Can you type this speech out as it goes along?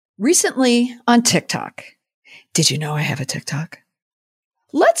Recently on TikTok. Did you know I have a TikTok?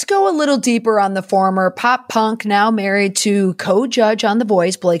 Let's go a little deeper on the former pop punk, now married to co-judge on The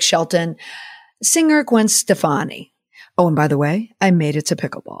Voice, Blake Shelton, singer Gwen Stefani. Oh, and by the way, I made it to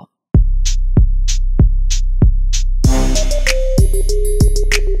pickleball.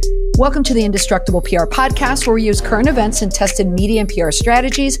 Welcome to the Indestructible PR podcast, where we use current events and tested media and PR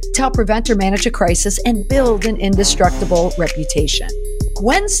strategies to help prevent or manage a crisis and build an indestructible reputation.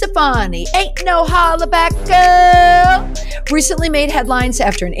 Gwen Stefani, ain't no holla back girl, recently made headlines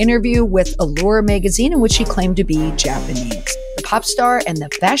after an interview with Allure magazine in which she claimed to be Japanese. The pop star and the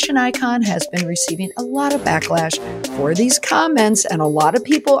fashion icon has been receiving a lot of backlash for these comments, and a lot of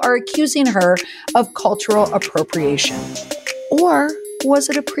people are accusing her of cultural appropriation. Or was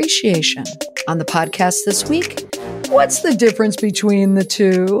it appreciation? On the podcast this week, what's the difference between the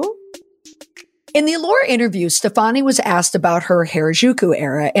two? In the Allure interview, Stefani was asked about her Harajuku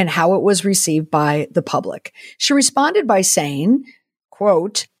era and how it was received by the public. She responded by saying,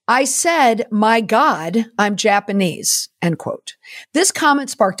 quote, "I said, my God, I'm Japanese," end quote. This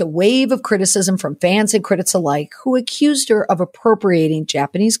comment sparked a wave of criticism from fans and critics alike who accused her of appropriating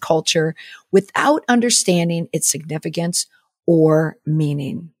Japanese culture without understanding its significance or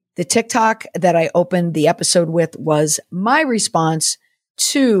meaning. The TikTok that I opened the episode with was my response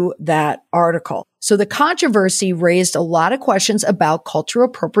to that article. So the controversy raised a lot of questions about cultural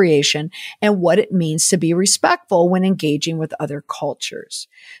appropriation and what it means to be respectful when engaging with other cultures.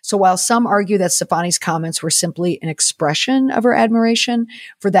 So while some argue that Stefani's comments were simply an expression of her admiration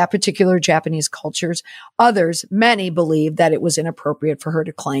for that particular Japanese cultures, others, many, believe that it was inappropriate for her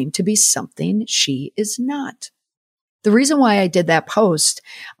to claim to be something she is not. The reason why I did that post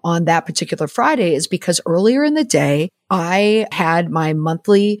on that particular Friday is because earlier in the day, I had my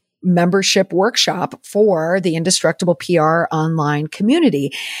monthly membership workshop for the Indestructible PR online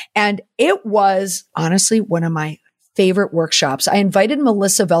community. And it was honestly one of my favorite workshops. I invited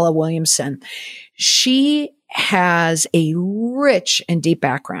Melissa Vela Williamson. She has a rich and deep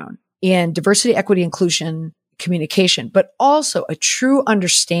background in diversity, equity, inclusion, communication, but also a true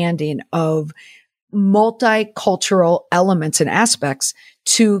understanding of multicultural elements and aspects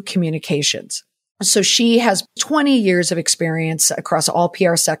to communications. So she has 20 years of experience across all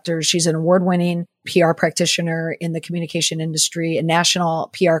PR sectors. She's an award-winning PR practitioner in the communication industry, a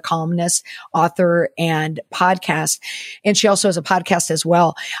national PR columnist, author, and podcast. And she also has a podcast as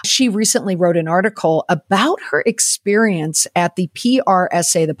well. She recently wrote an article about her experience at the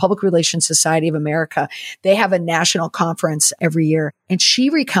PRSA, the Public Relations Society of America. They have a national conference every year. And she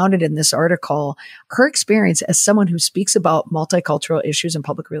recounted in this article her experience as someone who speaks about multicultural issues in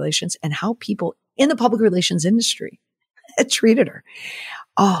public relations and how people in the public relations industry treated her.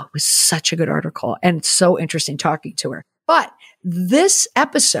 Oh, it was such a good article and so interesting talking to her. But this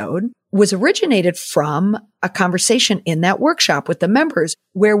episode was originated from a conversation in that workshop with the members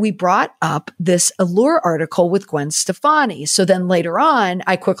where we brought up this Allure article with Gwen Stefani. So then later on,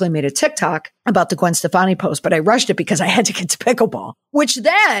 I quickly made a TikTok about the Gwen Stefani post, but I rushed it because I had to get to pickleball, which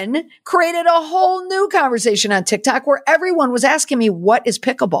then created a whole new conversation on TikTok where everyone was asking me, what is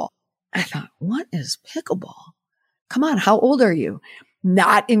pickleball? I thought, what is pickleball? Come on, how old are you?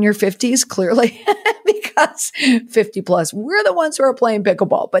 Not in your 50s, clearly, because 50 plus, we're the ones who are playing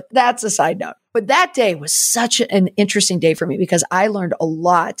pickleball, but that's a side note. But that day was such an interesting day for me because I learned a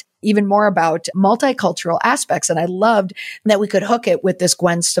lot, even more about multicultural aspects. And I loved that we could hook it with this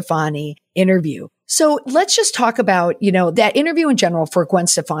Gwen Stefani interview. So let's just talk about, that interview in general for Gwen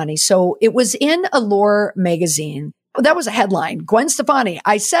Stefani. So it was in Allure magazine. That was a headline. Gwen Stefani,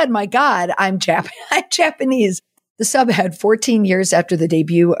 I said, my God, I'm Japanese. The subhead, 14 years after the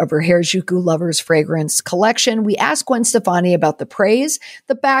debut of her Harajuku Lovers fragrance collection, we asked Gwen Stefani about the praise,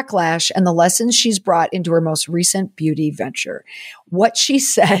 the backlash, and the lessons she's brought into her most recent beauty venture. What she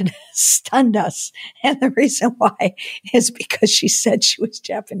said stunned us, and the reason why is because she said she was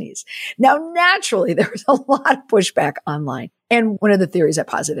Japanese. Now, naturally, there was a lot of pushback online. And one of the theories I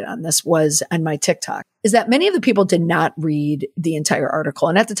posited on this was on my TikTok is that many of the people did not read the entire article.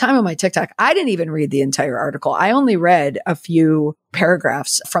 And at the time of my TikTok, I didn't even read the entire article. I only read a few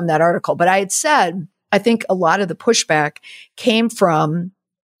paragraphs from that article. But I had said, I think a lot of the pushback came from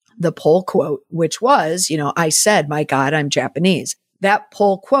the poll quote, which was, I said, my God, I'm Japanese. That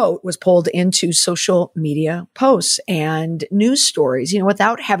poll quote was pulled into social media posts and news stories,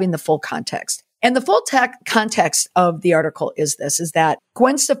 without having the full context. And the full context of the article is that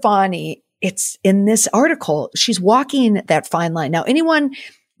Gwen Stefani, it's in this article, she's walking that fine line. Now, anyone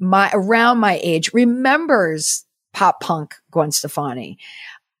around my age remembers pop punk Gwen Stefani.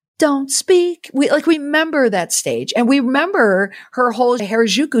 don't speak. We remember that stage, and we remember her whole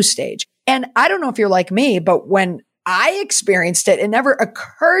Harajuku stage. And I don't know if you're like me, but when I experienced it, it never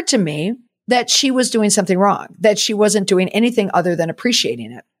occurred to me that she was doing something wrong, that she wasn't doing anything other than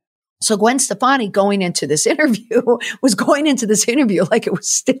appreciating it. So Gwen Stefani was going into this interview like it was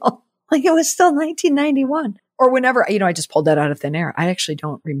still 1991 or whenever, I just pulled that out of thin air. I actually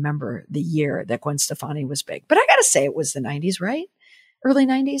don't remember the year that Gwen Stefani was big, but I got to say it was the 90s, right? Early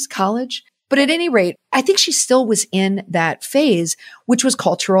 90s, college. But at any rate, I think she still was in that phase, which was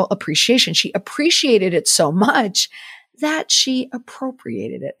cultural appreciation. She appreciated it so much that she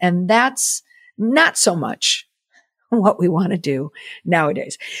appropriated it. And that's not so much what we want to do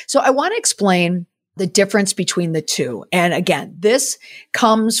nowadays. So I want to explain the difference between the two. And again, this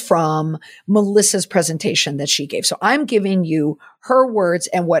comes from Melissa's presentation that she gave. So I'm giving you her words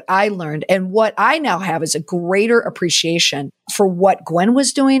and what I learned, and what I now have is a greater appreciation for what Gwen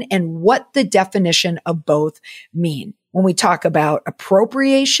was doing and what the definition of both mean when we talk about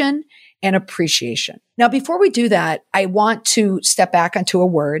appropriation and appreciation. Now, before we do that, I want to step back onto a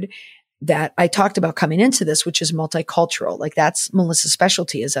word that I talked about coming into this, which is multicultural. Like that's Melissa's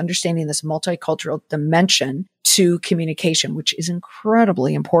specialty, is understanding this multicultural dimension to communication, which is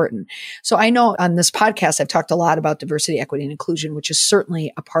incredibly important. So I know on this podcast, I've talked a lot about diversity, equity, and inclusion, which is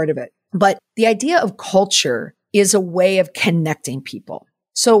certainly a part of it. But the idea of culture is a way of connecting people.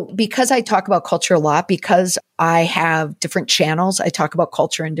 So because I talk about culture a lot, because I have different channels, I talk about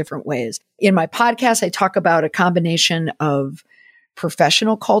culture in different ways. In my podcast, I talk about a combination of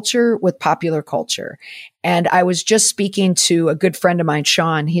professional culture with popular culture. And I was just speaking to a good friend of mine,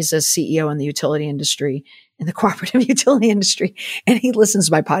 Sean. He's a CEO in the utility industry, in the cooperative utility industry. And he listens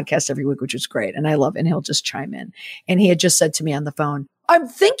to my podcast every week, which is great. And I love it. And he'll just chime in. And he had just said to me on the phone, I'm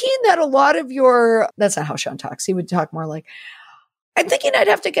thinking that a lot of that's not how Sean talks. He would talk more like, I'm thinking I'd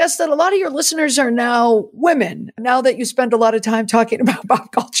have to guess that a lot of your listeners are now women, now that you spend a lot of time talking about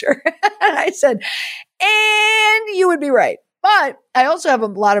pop culture. And I said, and you would be right. But I also have a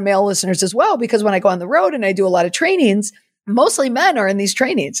lot of male listeners as well, because when I go on the road and I do a lot of trainings, mostly men are in these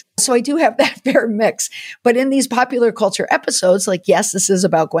trainings. So I do have that fair mix. But in these popular culture episodes, like, yes, this is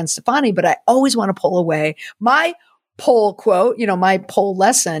about Gwen Stefani, but I always want to pull away. My poll quote, my poll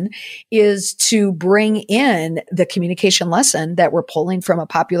lesson is to bring in the communication lesson that we're pulling from a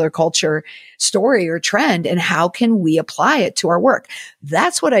popular culture story or trend, and how can we apply it to our work?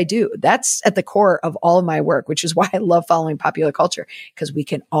 That's what I do. That's at the core of all of my work, which is why I love following popular culture, because we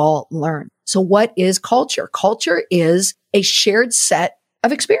can all learn. So what is culture? Culture is a shared set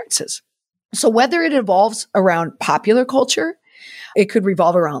of experiences. So whether it evolves around popular culture, it could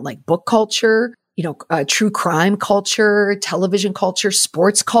revolve around like book culture, true crime culture, television culture,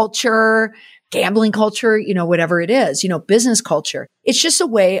 sports culture, gambling culture, whatever it is, business culture. It's just a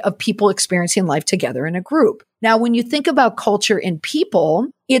way of people experiencing life together in a group. Now, when you think about culture in people,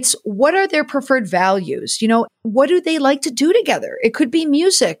 it's what are their preferred values? What do they like to do together? It could be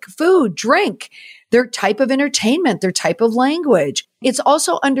music, food, drink, their type of entertainment, their type of language. It's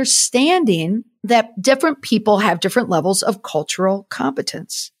also understanding that different people have different levels of cultural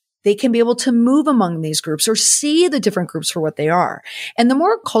competence. They can be able to move among these groups or see the different groups for what they are. And the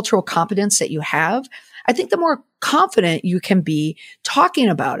more cultural competence that you have, I think the more confident you can be talking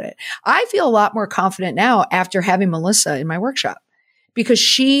about it. I feel a lot more confident now after having Melissa in my workshop, because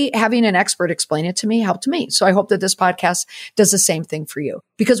having an expert explain it to me helped me. So I hope that this podcast does the same thing for you.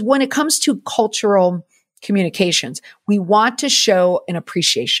 Because when it comes to cultural communications, we want to show an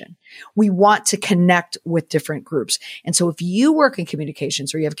appreciation. We want to connect with different groups. And so if you work in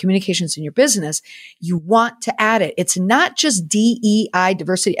communications or you have communications in your business, you want to add it. It's not just DEI,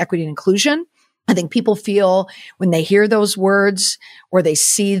 diversity, equity, and inclusion. I think people feel when they hear those words or they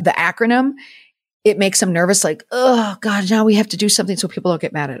see the acronym, it makes them nervous, like, oh God, now we have to do something so people don't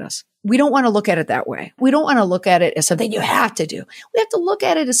get mad at us. We don't want to look at it that way. We don't want to look at it as something you have to do. We have to look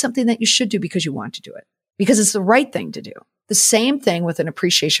at it as something that you should do because you want to do it, because it's the right thing to do. The same thing with an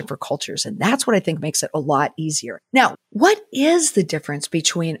appreciation for cultures. And that's what I think makes it a lot easier. Now, what is the difference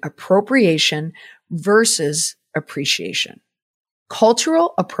between appropriation versus appreciation?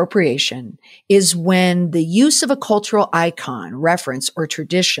 Cultural appropriation is when the use of a cultural icon, reference, or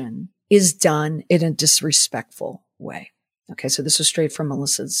tradition is done in a disrespectful way. Okay, so this was straight from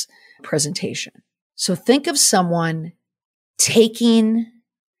Melissa's presentation. So think of someone taking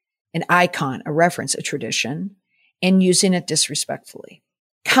an icon, a reference, a tradition, and using it disrespectfully.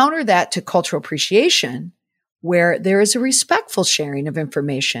 Counter that to cultural appreciation, where there is a respectful sharing of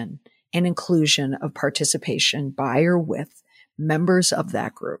information and inclusion of participation by or with members of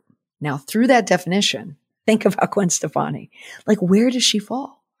that group. Now, through that definition, think about Gwen Stefani. Like, where does she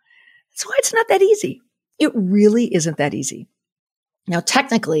fall? That's why it's not that easy. It really isn't that easy. Now,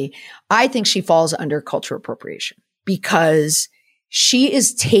 technically, I think she falls under cultural appropriation because she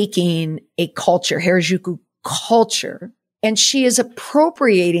is taking a culture, Harajuku culture, and she is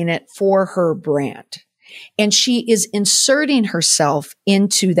appropriating it for her brand. And she is inserting herself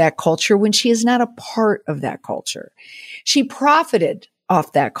into that culture when she is not a part of that culture. She profited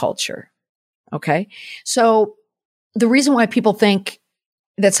off that culture. Okay. So the reason why people think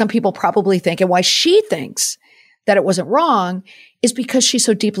that some people probably think and why she thinks that it wasn't wrong is because she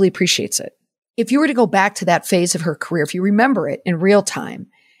so deeply appreciates it. If you were to go back to that phase of her career, if you remember it in real time,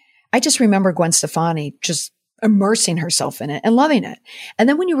 I just remember Gwen Stefani just immersing herself in it and loving it. And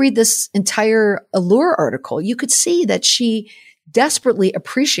then when you read this entire Allure article, you could see that she desperately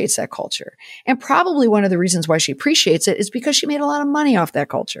appreciates that culture. And probably one of the reasons why she appreciates it is because she made a lot of money off that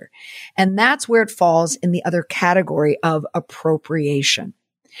culture. And that's where it falls in the other category of appropriation.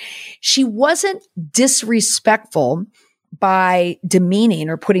 She wasn't disrespectful by demeaning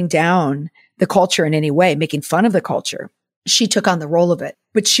or putting down the culture in any way, making fun of the culture. She took on the role of it,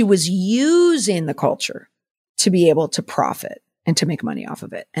 but she was using the culture to be able to profit and to make money off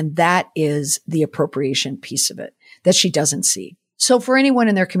of it. And that is the appropriation piece of it that she doesn't see. So for anyone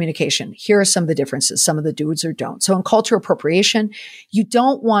in their communication, here are some of the differences, some of the do's or don'ts. So in cultural appropriation, you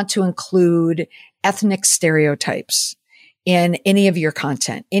don't want to include ethnic stereotypes in any of your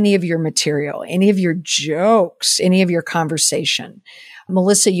content, any of your material, any of your jokes, any of your conversation.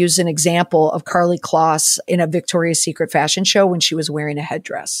 Melissa used an example of Karlie Kloss in a Victoria's Secret fashion show when she was wearing a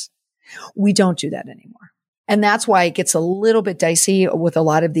headdress. We don't do that anymore. And that's why it gets a little bit dicey with a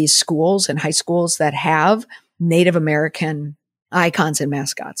lot of these schools and high schools that have Native American icons and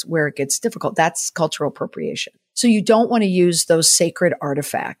mascots where it gets difficult. That's cultural appropriation. So you don't want to use those sacred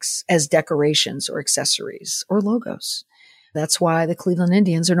artifacts as decorations or accessories or logos. That's why the Cleveland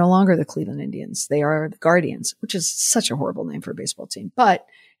Indians are no longer the Cleveland Indians. They are the Guardians, which is such a horrible name for a baseball team, but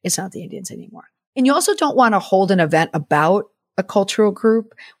it's not the Indians anymore. And you also don't want to hold an event about a cultural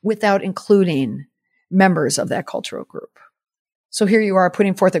group without including members of that cultural group. So here you are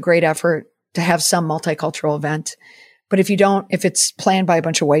putting forth a great effort to have some multicultural event. But if it's planned by a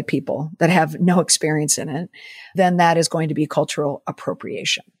bunch of white people that have no experience in it, then that is going to be cultural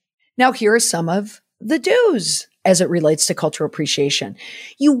appropriation. Now, here are some of the do's as it relates to cultural appreciation.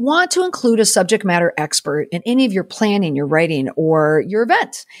 You want to include a subject matter expert in any of your planning, your writing, or your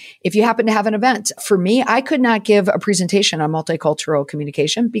event. If you happen to have an event, for me, I could not give a presentation on multicultural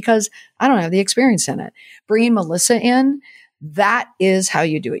communication because I don't have the experience in it. Bringing Melissa in, that is how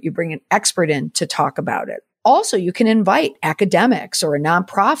you do it. You bring an expert in to talk about it. Also, you can invite academics or a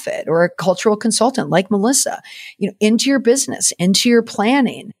nonprofit or a cultural consultant like Melissa, into your business, into your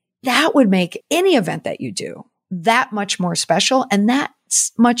planning. That would make any event that you do that much more special and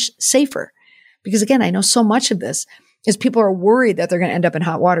that's much safer. Because again, I know so much of this is people are worried that they're going to end up in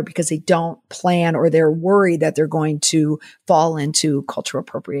hot water because they don't plan or they're worried that they're going to fall into cultural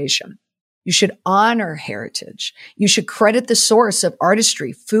appropriation. You should honor heritage. You should credit the source of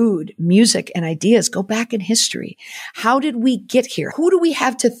artistry, food, music, and ideas. Go back in history. How did we get here? Who do we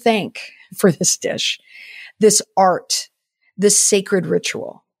have to thank for this dish, this art, this sacred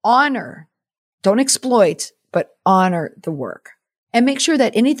ritual? Honor. Don't exploit, but honor the work. And make sure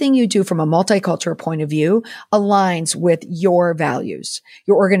that anything you do from a multicultural point of view aligns with your values,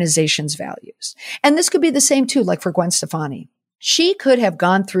 your organization's values. And this could be the same too, like for Gwen Stefani. She could have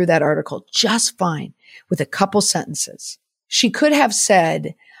gone through that article just fine with a couple sentences. She could have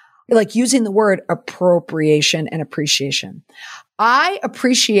said, like using the word appropriation and appreciation. I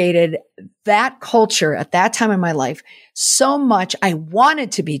appreciated that culture at that time in my life so much. I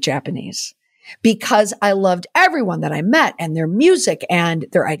wanted to be Japanese because I loved everyone that I met and their music and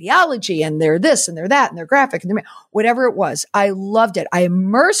their ideology and their this and their that and their graphic and their, whatever it was. I loved it. I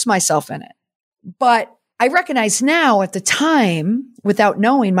immersed myself in it. But I recognize now at the time, without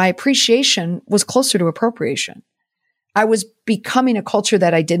knowing, my appreciation was closer to appropriation. I was becoming a culture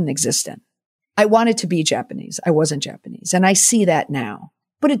that I didn't exist in. I wanted to be Japanese. I wasn't Japanese. And I see that now.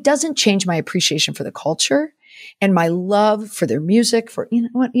 But it doesn't change my appreciation for the culture and my love for their music, for, see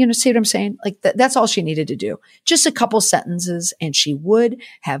what I'm saying? Like that's all she needed to do. Just a couple sentences and she would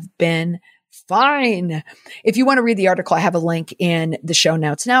have been fine. If you want to read the article, I have a link in the show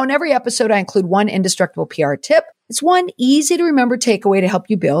notes. Now, in every episode, I include one indestructible PR tip. It's one easy to remember takeaway to help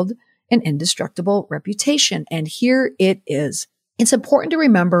you build an indestructible reputation. And here it is. It's important to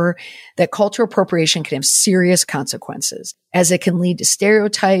remember that cultural appropriation can have serious consequences as it can lead to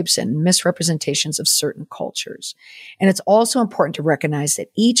stereotypes and misrepresentations of certain cultures. And it's also important to recognize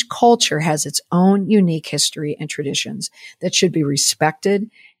that each culture has its own unique history and traditions that should be respected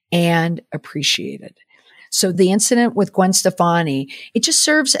and appreciated. So the incident with Gwen Stefani, it just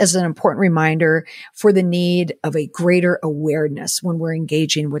serves as an important reminder for the need of a greater awareness when we're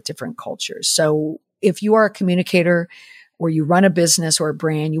engaging with different cultures. So if you are a communicator or you run a business or a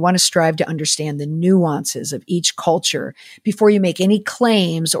brand, you want to strive to understand the nuances of each culture before you make any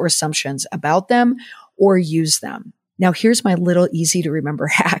claims or assumptions about them or use them. Now, here's my little easy to remember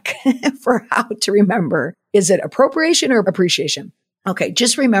hack for how to remember. Is it appropriation or appreciation? Okay,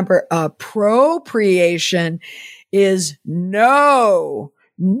 just remember appropriation is no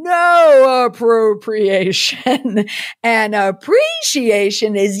appropriation. And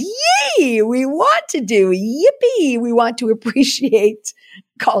appreciation is yay. We want to do yippee. We want to appreciate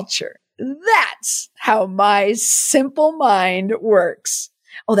culture. That's how my simple mind works.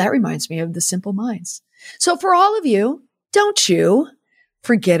 Oh, that reminds me of the Simple Minds. So for all of you, don't you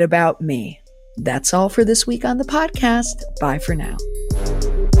forget about me. That's all for this week on the podcast. Bye for now.